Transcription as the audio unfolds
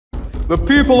The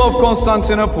people of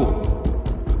Constantinople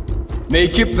may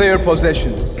keep their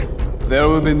possessions. There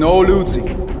will be no looting.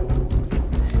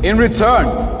 In return,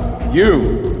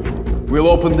 you will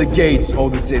open the gates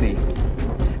of the city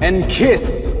and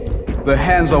kiss the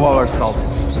hands of our Sultan.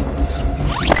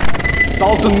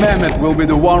 Sultan Mehmed will be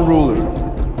the one ruler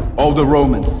of the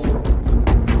Romans.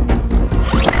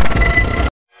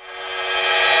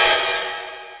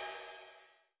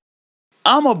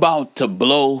 I'm about to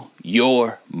blow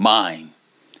your mind.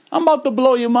 I'm about to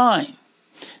blow your mind.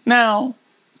 Now,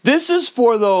 this is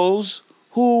for those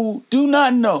who do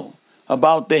not know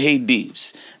about the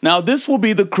Hadiths. Now, this will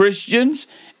be the Christians,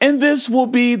 and this will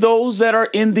be those that are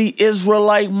in the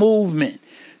Israelite movement.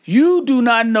 You do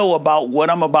not know about what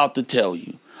I'm about to tell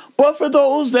you. But for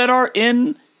those that are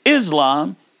in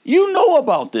Islam, you know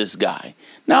about this guy.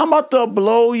 Now, I'm about to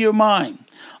blow your mind.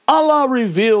 Allah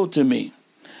revealed to me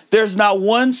there's not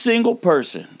one single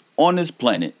person on this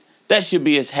planet that should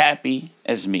be as happy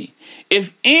as me.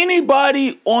 If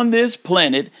anybody on this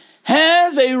planet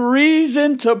has a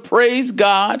reason to praise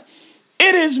God,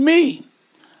 it is me.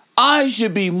 I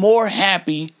should be more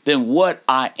happy than what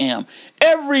I am.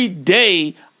 Every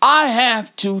day I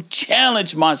have to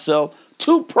challenge myself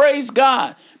to praise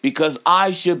God because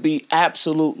I should be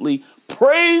absolutely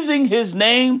praising his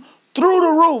name through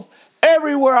the roof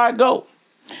everywhere I go.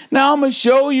 Now, I'm going to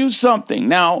show you something.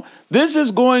 Now, this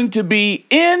is going to be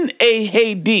in a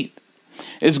hadith.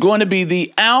 It's going to be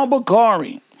the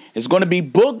Al-Bukhari. It's going to be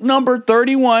book number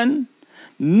 31,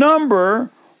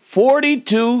 number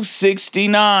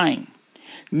 4269,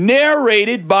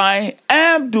 narrated by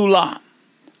Abdullah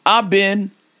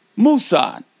ibn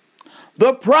Musad.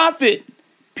 The Prophet,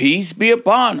 peace be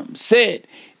upon him, said,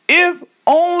 if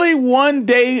only one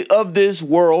day of this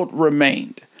world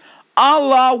remained,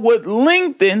 Allah would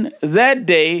lengthen that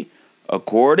day,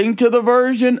 according to the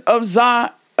version of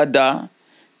Za'adah,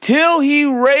 till he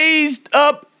raised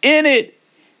up in it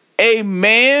a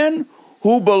man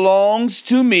who belongs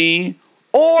to me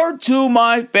or to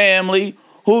my family,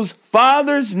 whose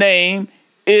father's name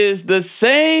is the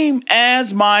same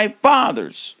as my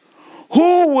father's,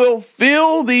 who will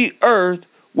fill the earth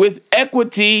with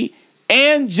equity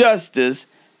and justice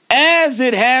as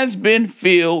it has been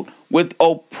filled with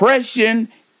oppression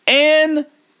and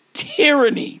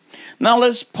tyranny. Now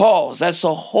let's pause. That's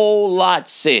a whole lot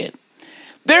said.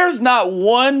 There's not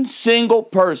one single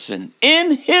person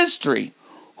in history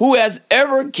who has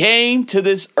ever came to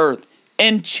this earth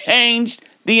and changed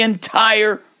the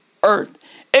entire earth,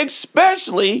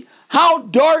 especially how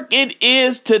dark it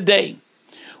is today.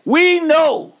 We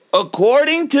know,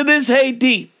 according to this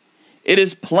hadith, it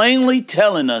is plainly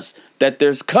telling us that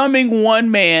there's coming one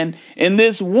man, and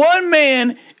this one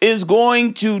man is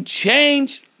going to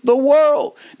change the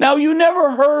world. Now, you never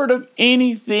heard of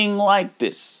anything like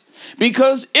this,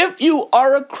 because if you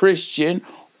are a Christian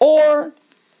or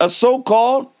a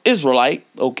so-called Israelite,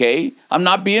 okay, I'm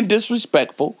not being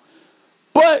disrespectful,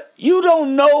 but you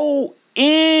don't know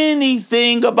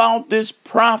anything about this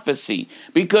prophecy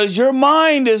because your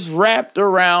mind is wrapped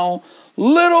around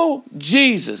little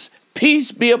Jesus,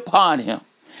 peace be upon him.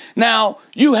 Now,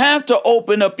 you have to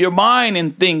open up your mind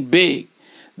and think big.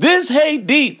 This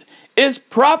hadith is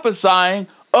prophesying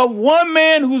of one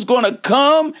man who's going to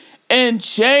come and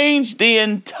change the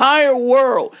entire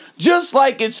world, just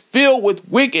like it's filled with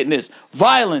wickedness,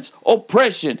 violence,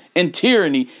 oppression, and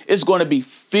tyranny. It's going to be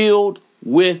filled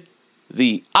with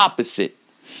the opposite.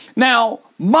 Now,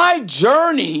 my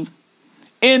journey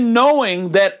in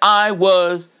knowing that I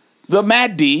was the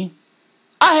Mahdi,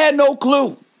 I had no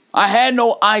clue. I had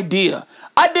no idea.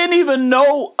 I didn't even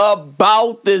know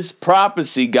about this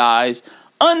prophecy, guys,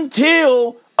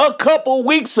 until a couple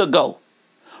weeks ago.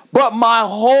 But my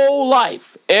whole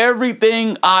life,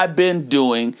 everything I've been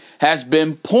doing has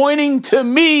been pointing to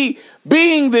me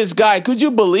being this guy. Could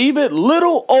you believe it?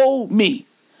 Little old me.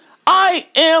 I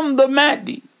am the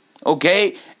Mahdi,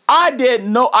 okay? I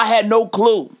didn't know. I had no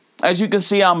clue. As you can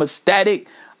see, I'm ecstatic.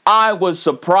 I was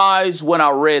surprised when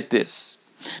I read this.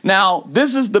 Now,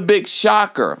 this is the big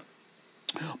shocker.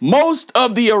 Most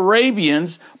of the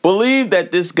Arabians believe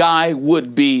that this guy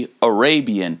would be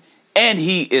Arabian, and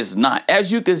he is not.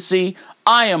 As you can see,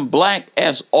 I am black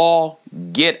as all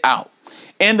get out.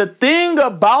 And the thing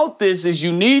about this is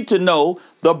you need to know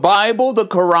the Bible, the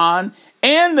Quran,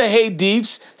 and the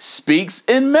Hadiths speaks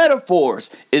in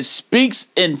metaphors. It speaks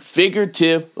in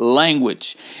figurative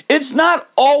language. It's not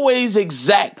always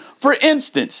exact. For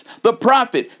instance, the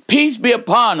Prophet, peace be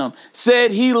upon him,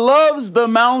 said he loves the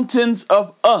mountains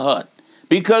of Uhud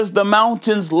because the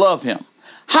mountains love him.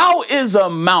 How is a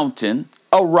mountain,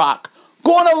 a rock,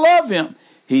 going to love him?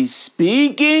 He's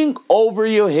speaking over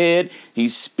your head.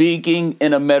 He's speaking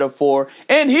in a metaphor.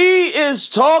 And he is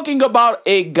talking about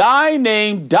a guy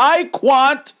named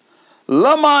Diquant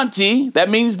Lamonti, that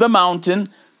means the mountain,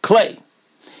 Clay.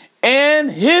 And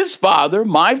his father,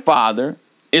 my father,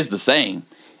 is the same.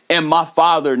 And my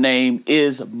father's name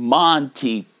is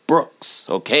Monty Brooks,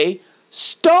 okay?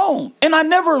 Stone. And I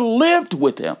never lived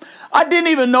with him. I didn't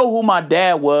even know who my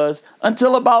dad was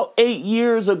until about 8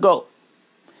 years ago.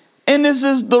 And this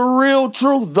is the real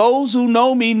truth. Those who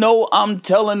know me know I'm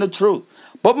telling the truth.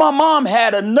 But my mom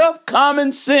had enough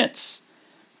common sense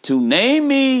to name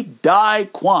me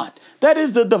Diquant. That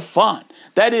is the Defant.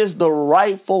 That is the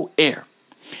rightful heir.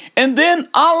 And then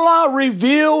Allah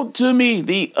revealed to me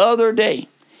the other day.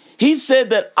 He said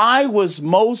that I was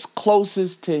most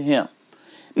closest to him.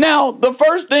 Now, the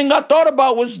first thing I thought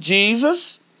about was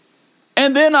Jesus.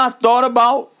 And then I thought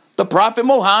about the Prophet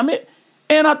Muhammad.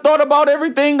 And I thought about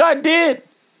everything I did.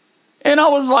 And I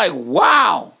was like,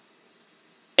 wow.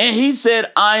 And he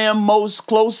said, I am most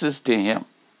closest to him.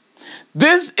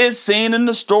 This is seen in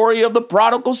the story of the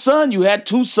prodigal son. You had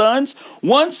two sons.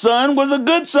 One son was a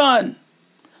good son.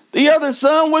 The other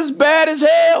son was bad as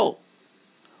hell.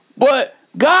 But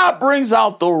God brings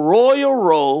out the royal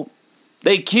robe.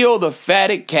 They kill the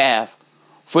fatted calf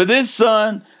for this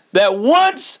son that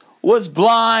once was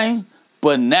blind,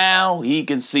 but now he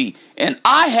can see. And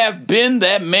I have been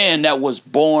that man that was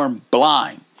born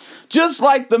blind. Just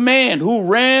like the man who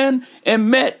ran and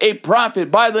met a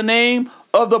prophet by the name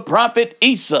of the prophet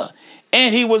Isa.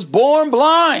 And he was born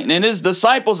blind. And his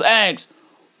disciples asked,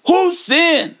 whose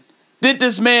sin did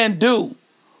this man do?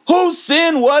 Whose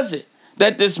sin was it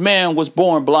that this man was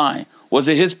born blind? Was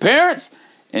it his parents?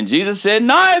 And Jesus said,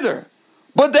 neither,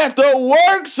 but that the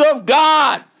works of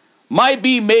God might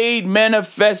be made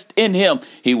manifest in him.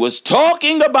 He was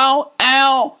talking about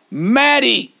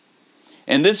Mahdi.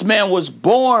 And this man was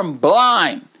born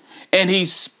blind. And he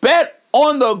spat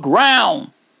on the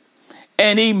ground.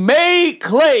 And he made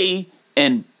clay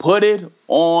and put it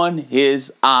on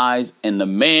his eyes. And the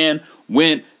man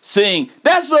went seeing.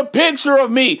 That's a picture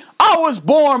of me. I was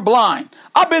born blind.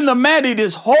 I've been the Mahdi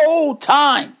this whole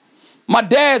time. My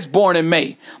dad's born in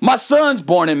May. My son's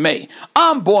born in May.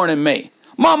 I'm born in May.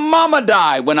 My mama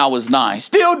died when I was 9.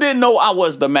 Still didn't know I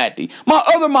was the Mahdi. My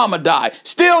other mama died.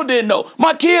 Still didn't know.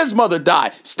 My kid's mother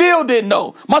died. Still didn't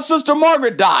know. My sister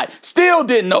Margaret died. Still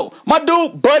didn't know. My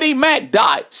dude Buddy Mac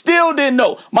died. Still didn't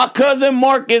know. My cousin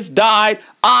Marcus died.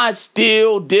 I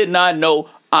still did not know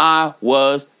I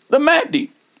was the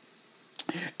Mahdi.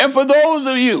 And for those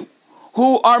of you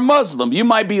who are Muslim, you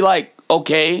might be like,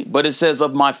 okay, but it says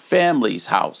of my family's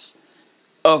house,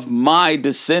 of my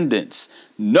descendants.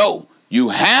 No. You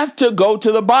have to go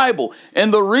to the Bible.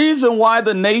 And the reason why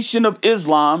the Nation of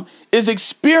Islam is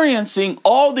experiencing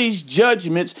all these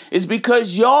judgments is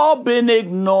because y'all been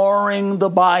ignoring the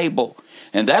Bible.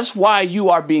 And that's why you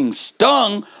are being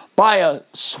stung by a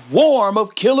swarm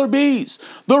of killer bees.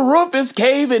 The roof is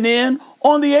caving in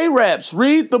on the Arabs.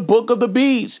 Read the book of the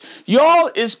bees.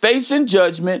 Y'all is facing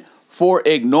judgment for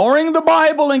ignoring the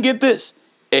Bible. And get this,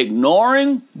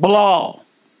 ignoring Bilal.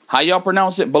 How y'all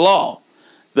pronounce it? Bilal.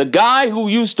 The guy who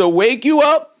used to wake you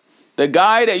up, the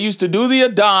guy that used to do the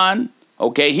Adhan,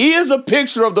 okay, he is a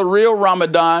picture of the real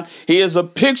Ramadan. He is a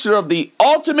picture of the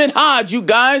ultimate Hajj you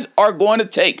guys are going to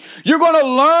take. You're going to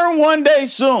learn one day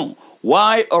soon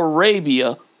why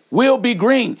Arabia will be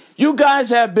green. You guys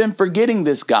have been forgetting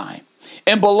this guy.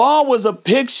 And Bilal was a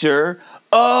picture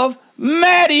of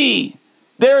Mahdi.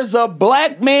 There's a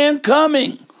black man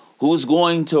coming who's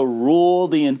going to rule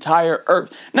the entire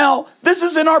earth. Now, this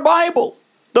is in our Bible.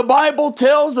 The Bible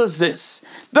tells us this.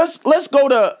 Let's go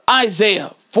to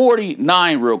Isaiah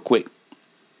 49 real quick.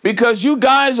 Because you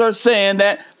guys are saying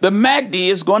that the Mahdi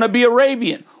is going to be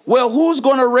Arabian. Well, who's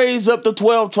going to raise up the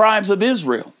 12 tribes of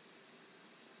Israel?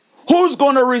 Who's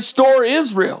going to restore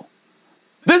Israel?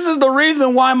 This is the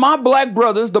reason why my black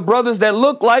brothers, the brothers that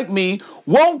look like me,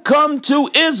 won't come to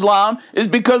Islam, is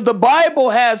because the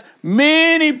Bible has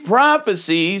many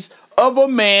prophecies of a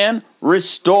man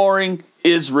restoring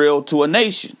Israel to a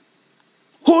nation.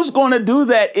 Who's going to do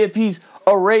that if he's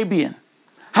Arabian?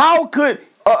 How could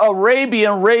an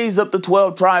Arabian raise up the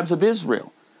 12 tribes of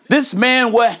Israel? This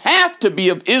man would have to be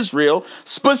of Israel,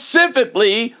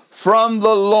 specifically from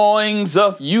the loins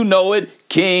of, you know it,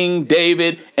 King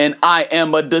David, and I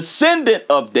am a descendant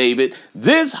of David.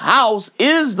 This house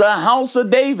is the house of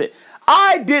David.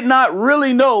 I did not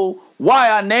really know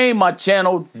why I named my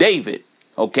channel David,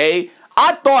 okay?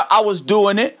 I thought I was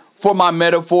doing it for my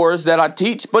metaphors that I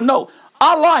teach. But no,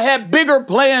 Allah had bigger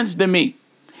plans than me.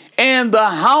 And the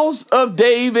house of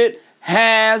David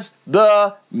has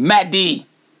the Mahdi.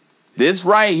 This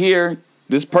right here,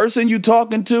 this person you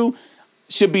talking to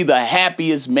should be the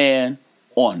happiest man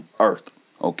on earth,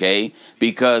 okay?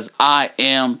 Because I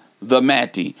am the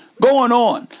Mahdi. Going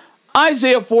on,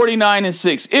 Isaiah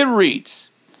 49:6, it reads,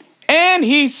 and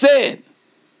he said,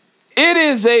 it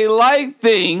is a light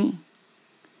thing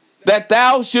that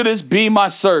thou shouldest be my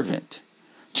servant,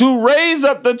 to raise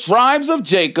up the tribes of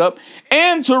Jacob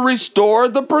and to restore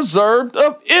the preserved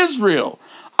of Israel.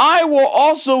 I will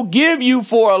also give you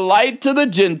for a light to the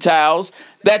Gentiles,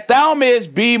 that thou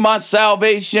mayest be my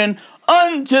salvation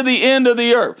unto the end of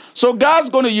the earth. So God's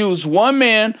going to use one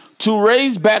man to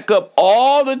raise back up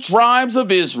all the tribes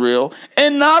of Israel.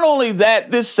 And not only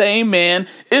that, this same man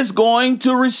is going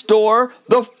to restore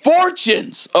the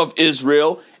fortunes of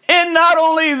Israel. And not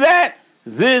only that,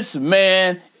 this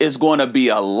man is going to be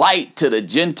a light to the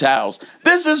Gentiles.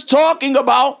 This is talking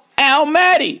about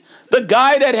Al-Mahdi, the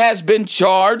guy that has been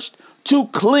charged to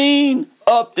clean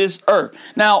up this earth.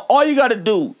 Now, all you got to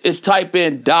do is type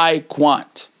in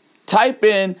Dyquant. Type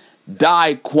in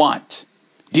Dyquant.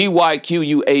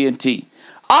 D-Y-Q-U-A-N-T.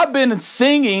 I've been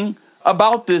singing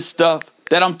about this stuff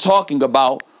that I'm talking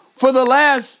about for the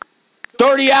last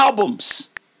 30 albums.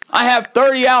 I have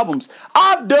 30 albums.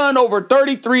 I've done over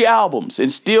 33 albums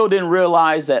and still didn't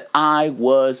realize that I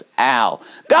was Al.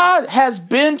 God has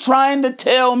been trying to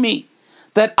tell me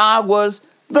that I was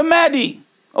the Mahdi.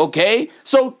 Okay?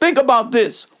 So think about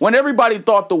this. When everybody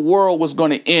thought the world was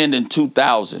going to end in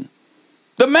 2000,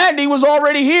 the Mahdi was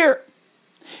already here.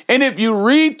 And if you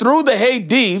read through the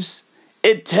Hadiths,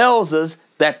 it tells us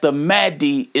that the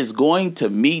Mahdi is going to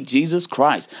meet Jesus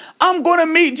Christ. I'm going to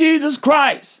meet Jesus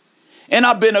Christ. And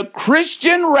I've been a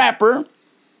Christian rapper,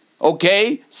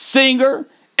 okay, singer,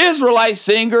 Israelite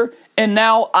singer, and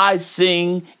now I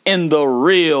sing in the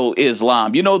real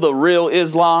Islam. You know the real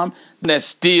Islam that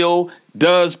still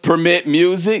does permit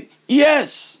music?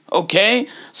 Yes, okay.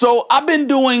 So I've been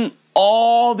doing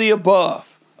all the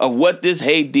above of what this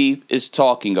Hadith is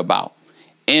talking about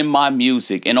in my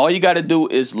music. And all you got to do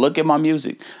is look at my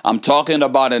music. I'm talking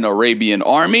about an Arabian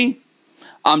army.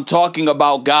 I'm talking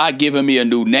about God giving me a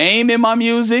new name in my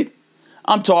music.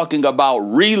 I'm talking about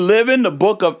reliving the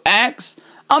book of Acts.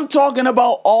 I'm talking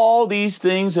about all these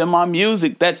things in my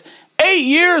music. That's 8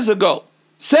 years ago,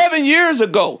 7 years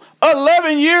ago,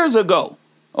 11 years ago.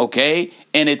 Okay?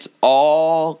 And it's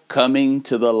all coming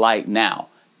to the light now.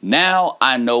 Now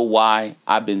I know why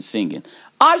I've been singing.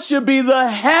 I should be the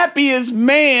happiest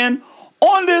man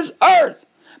on this earth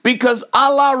because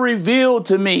Allah revealed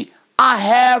to me I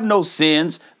have no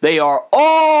sins. They are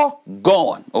all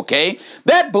gone, okay?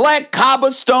 That black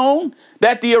Kaaba stone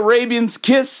that the Arabians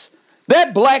kiss,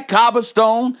 that black Kaaba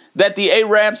stone that the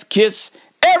Arabs kiss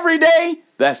every day,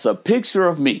 that's a picture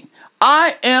of me.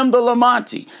 I am the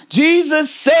Lamanti.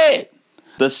 Jesus said,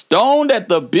 the stone that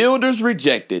the builders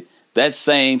rejected, that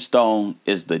same stone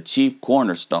is the chief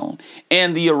cornerstone.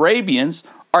 And the Arabians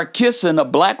are kissing a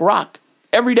black rock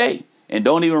every day and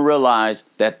don't even realize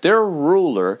that their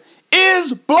ruler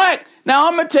is black. Now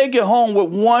I'm going to take it home with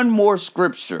one more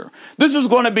scripture. This is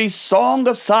going to be Song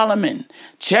of Solomon,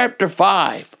 chapter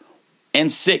 5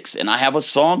 and 6. And I have a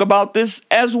song about this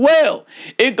as well.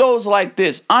 It goes like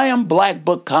this. I am black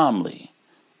but comely,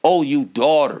 O you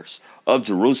daughters of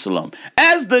Jerusalem,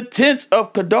 as the tents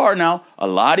of Kedar. Now, a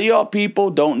lot of y'all people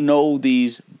don't know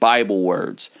these Bible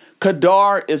words.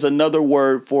 Kedar is another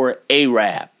word for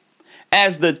Arab.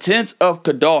 As the tents of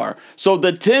Kedar. So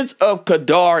the tents of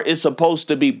Kedar is supposed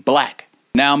to be black.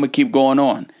 Now I'm going to keep going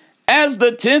on. As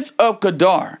the tents of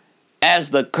Kedar,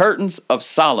 as the curtains of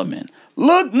Solomon.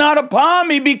 Look not upon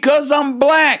me because I'm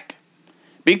black,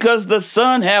 because the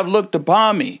sun have looked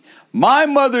upon me. My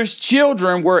mother's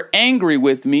children were angry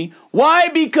with me. Why?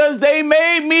 Because they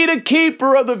made me the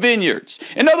keeper of the vineyards.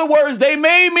 In other words, they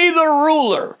made me the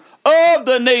ruler of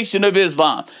the nation of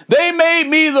Islam. They made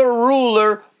me the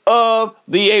ruler of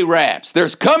the Arabs.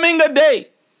 There's coming a day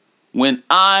when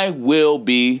I will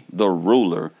be the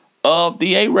ruler of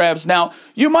the Arabs. Now,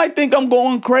 you might think I'm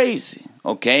going crazy,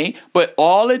 okay? But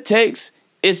all it takes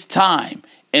is time,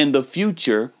 and the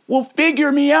future will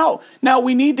figure me out. Now,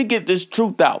 we need to get this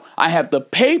truth out. I have the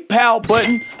PayPal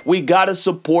button. We got to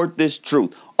support this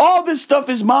truth. All this stuff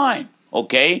is mine,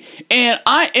 okay? And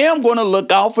I am going to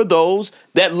look out for those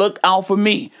that look out for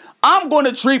me. I'm going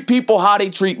to treat people how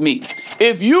they treat me.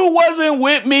 If you wasn't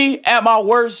with me at my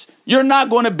worst, you're not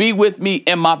going to be with me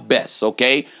in my best,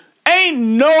 okay? Ain't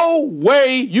no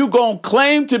way you going to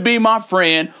claim to be my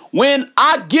friend when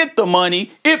I get the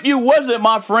money if you wasn't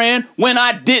my friend when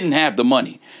I didn't have the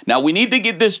money. Now, we need to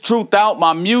get this truth out.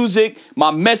 My music,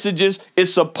 my messages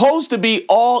is supposed to be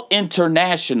all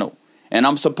international. And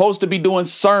I'm supposed to be doing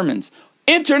sermons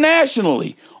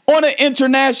internationally, on an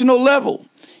international level.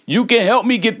 You can help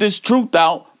me get this truth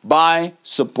out by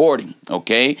supporting,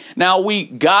 okay? Now, we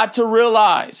got to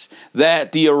realize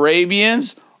that the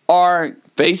Arabians are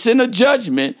facing a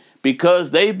judgment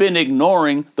because they've been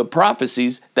ignoring the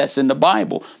prophecies that's in the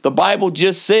Bible. The Bible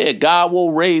just said God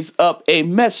will raise up a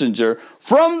messenger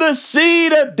from the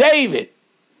seed of David.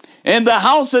 And the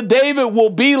house of David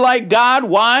will be like God.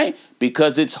 Why?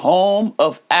 Because it's home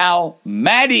of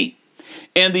Mahdi.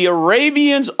 And the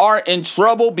Arabians are in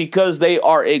trouble because they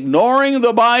are ignoring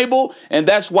the Bible. And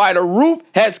that's why the roof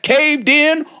has caved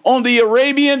in on the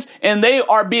Arabians and they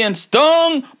are being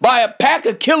stung by a pack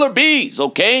of killer bees,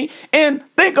 okay? And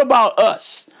think about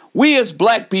us. We as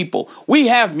black people, we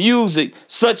have music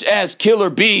such as Killer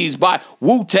Bees by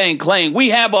Wu-Tang Clan. We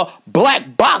have a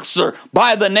black boxer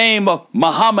by the name of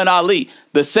Muhammad Ali.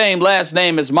 The same last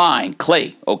name as mine,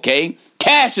 Clay, okay?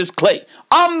 Cassius Clay.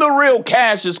 I'm the real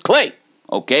Cassius Clay.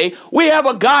 Okay, we have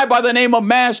a guy by the name of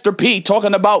Master P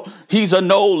talking about he's a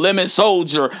no-limit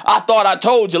soldier. I thought I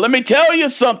told you. Let me tell you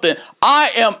something.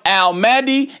 I am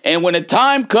Mahdi, and when the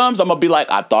time comes, I'm going to be like,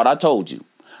 I thought I told you.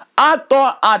 I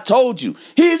thought I told you.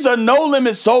 He's a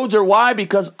no-limit soldier. Why?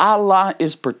 Because Allah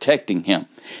is protecting him.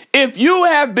 If you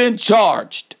have been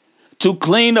charged to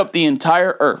clean up the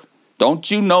entire earth, don't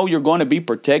you know you're going to be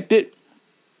protected?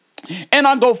 And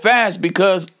I go fast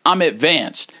because I'm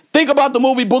advanced. Think about the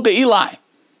movie Book of Eli.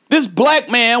 This black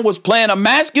man was playing a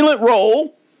masculine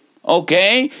role,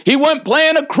 okay? He wasn't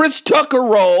playing a Chris Tucker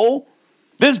role.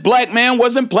 This black man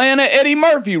wasn't playing an Eddie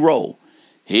Murphy role.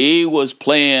 He was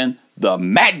playing the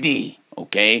Mahdi,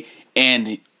 okay?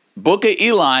 And Book of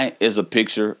Eli is a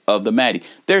picture of the Mahdi.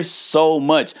 There's so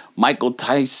much. Michael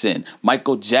Tyson,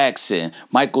 Michael Jackson,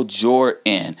 Michael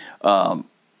Jordan,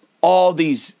 all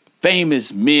these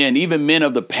famous men, even men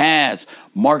of the past,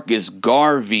 Marcus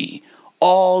Garvey,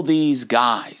 all these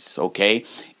guys, okay?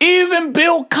 Even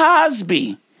Bill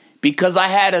Cosby, because I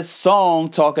had a song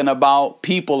talking about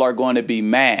people are going to be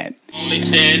mad. They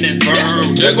standing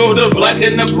firm. There go the black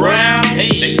and the brown.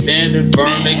 Hey, they standing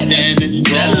firm. They standing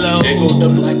strong. There go the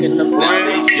black and the brown.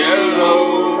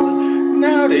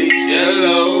 Now they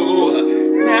jello.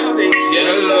 Now they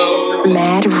jello.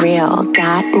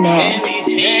 MadReal.net.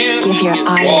 Give your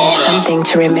audience something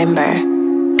to remember.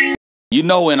 You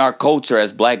know, in our culture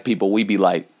as black people, we be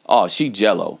like, oh, she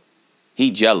jello. He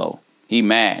jello. He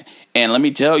mad. And let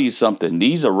me tell you something.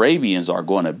 These Arabians are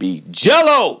going to be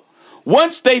jello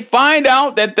once they find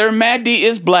out that their Mahdi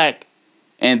is black.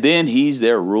 And then he's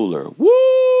their ruler.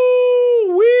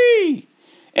 Woo-wee.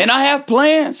 And I have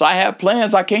plans.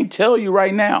 I can't tell you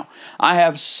right now. I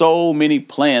have so many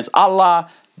plans. Allah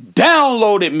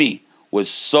downloaded me with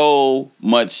so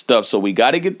much stuff. So we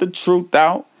got to get the truth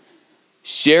out.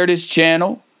 Share this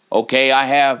channel. Okay, I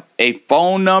have a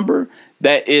phone number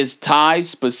that is tied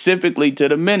specifically to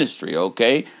the ministry.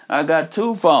 Okay, I got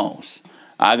two phones.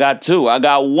 I got two. I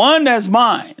got one that's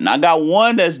mine, and I got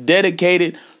one that's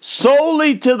dedicated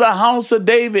solely to the house of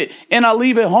David. And I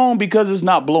leave it home because it's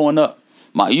not blowing up.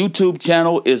 My YouTube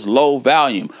channel is low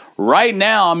volume. Right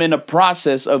now, I'm in the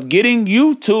process of getting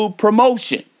YouTube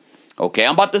promotion. Okay,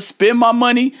 I'm about to spend my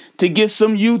money to get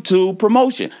some YouTube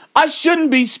promotion. I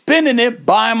shouldn't be spending it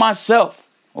by myself.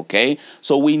 Okay,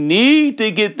 so we need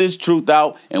to get this truth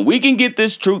out, and we can get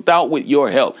this truth out with your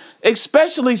help,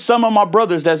 especially some of my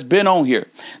brothers that's been on here.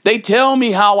 They tell me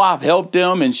how I've helped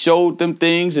them and showed them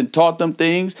things and taught them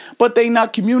things, but they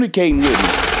not communicating with me.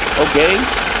 Okay,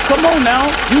 come on now,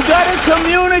 you gotta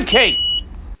communicate.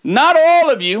 Not all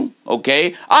of you.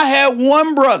 Okay, I had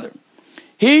one brother.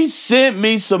 He sent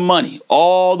me some money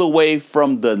all the way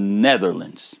from the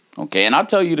Netherlands. Okay, and I'll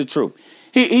tell you the truth.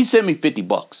 He sent me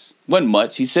 $50. Wasn't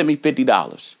much. He sent me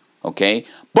 $50. Okay,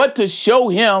 but to show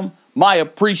him my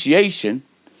appreciation,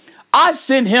 I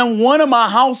sent him one of my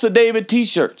House of David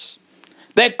t-shirts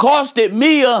that costed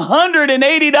me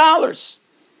 $180,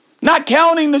 not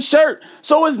counting the shirt.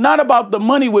 So it's not about the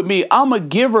money with me. I'm a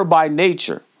giver by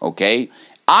nature. Okay,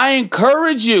 I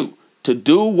encourage you to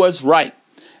do what's right.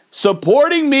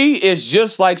 Supporting me is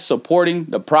just like supporting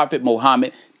the Prophet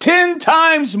Muhammad 10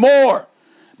 times more,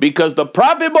 because the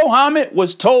Prophet Muhammad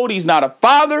was told he's not a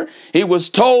father. He was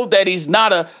told that he's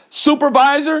not a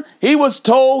supervisor. He was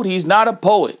told he's not a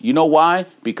poet. You know why?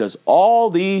 Because all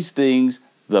these things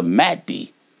the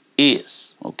Mahdi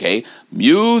is, okay?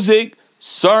 Music,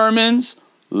 sermons,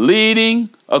 leading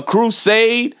a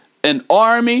crusade, an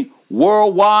army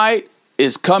worldwide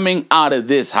is coming out of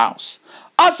this house.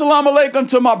 Assalamu alaikum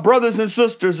to my brothers and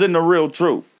sisters in the real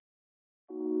truth.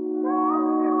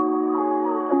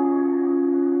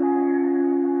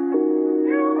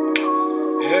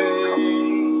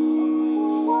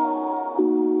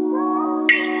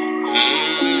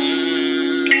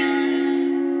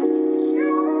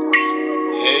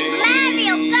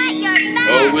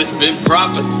 it's been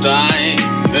prophesied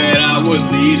that I would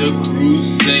lead a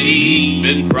crusade.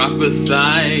 Been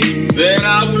prophesied that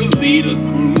I would lead a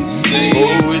crusade.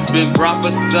 Oh, it's been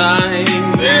prophesied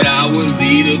that I would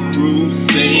lead a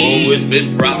crusade. Oh, it's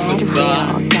been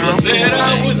prophesied that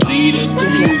I would lead a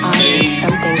crusade.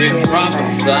 Been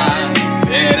prophesied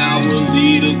that I would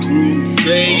lead a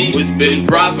crusade. Oh, it's been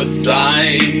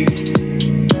prophesied.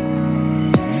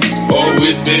 Oh,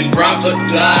 it's been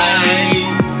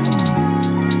prophesied.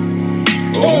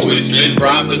 Oh, it's been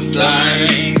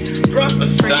prophesied.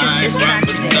 Prophesied,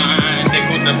 prophesied. They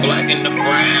go the black and the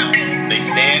brown. They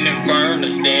standing firm,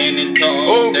 they standing tall.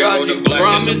 Oh, God, you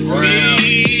promised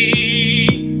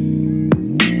me.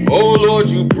 Oh, Lord,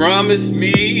 you promised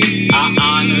me. I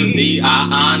honor thee,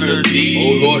 I honor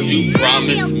thee. Oh, Lord, you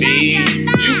promised me.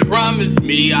 You promised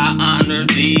me, I honor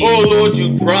thee. Oh, Lord,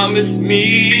 you promised me.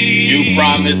 You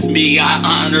promised me, I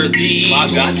honor thee. My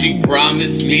God, you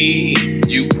promised me.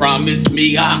 You promised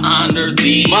me, I honor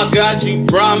thee. My God, you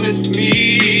promised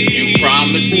me. You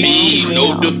promised me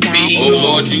no defeat. Oh,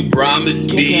 Lord, you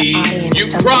promised me. You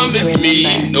promised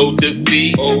me no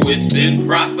defeat. Oh, it's been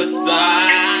prophesied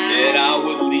that I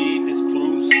would lead this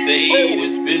crusade. Oh,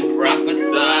 it's been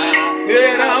prophesied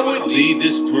that I would lead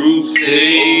this crusade.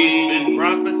 It's been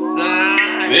prophesied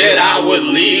that I would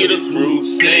lead a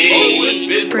crusade. Oh, it's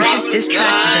been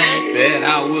prophesied that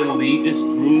I would lead this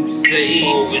crusade.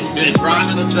 Oh, it's been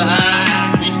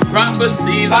prophesied. These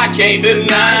prophecies I can't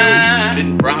deny.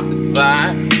 Been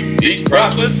prophesied. These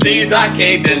prophecies I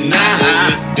can't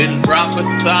deny. It's been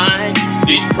prophesied.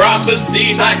 These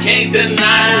prophecies I can't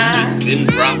deny. It's been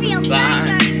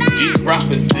prophesied. These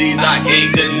prophecies I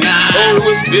can't deny. Oh,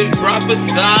 it's been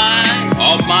prophesied.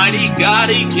 Almighty God,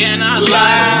 He cannot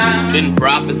lie. It's been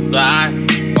prophesied.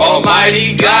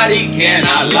 Almighty God, He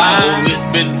cannot lie. Oh, it's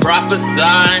been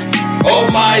prophesied.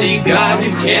 Almighty God,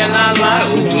 He cannot lie.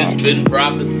 Oh, it's been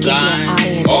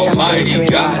prophesied. Almighty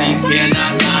God, He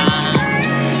cannot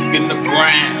lie. In the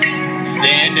brown,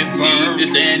 standing firm,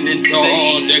 standing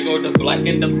tall. There go the black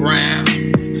and the brown.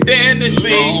 Standing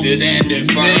strong, standing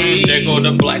firm. There go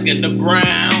the black and the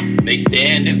brown. They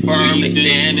standing firm, they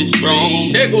standing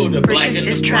strong. There go the black and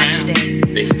the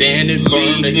brown. They standing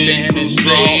firm, they standing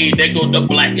strong. There go the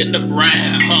black and the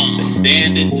brown. They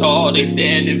standing tall, they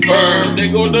standing firm.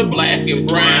 There go the black and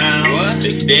brown.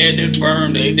 They standing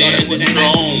firm, they standing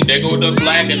strong. There go the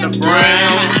black and the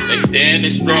brown. They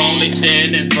standing strong, they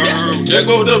standing firm. There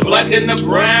go the black and the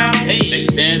brown. They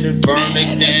standing firm, they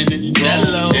standing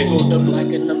strong. There go the black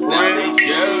and the brown. Now they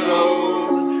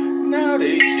yellow. Now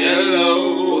they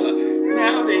yellow.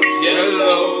 Now they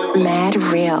yellow.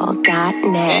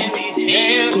 MadReal.net.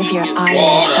 Give your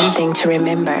audience something to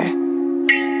remember.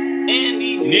 And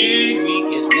these knees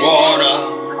weak as water.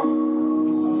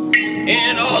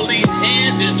 And all these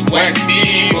hands is wax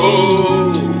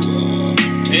feeble.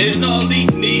 And all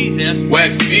these knees is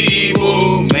wax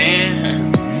feeble,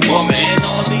 man. Woman,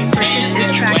 all these hands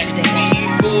is wax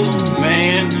feeble,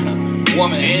 man.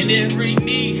 Woman, and every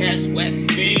knee has wax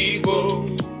feeble.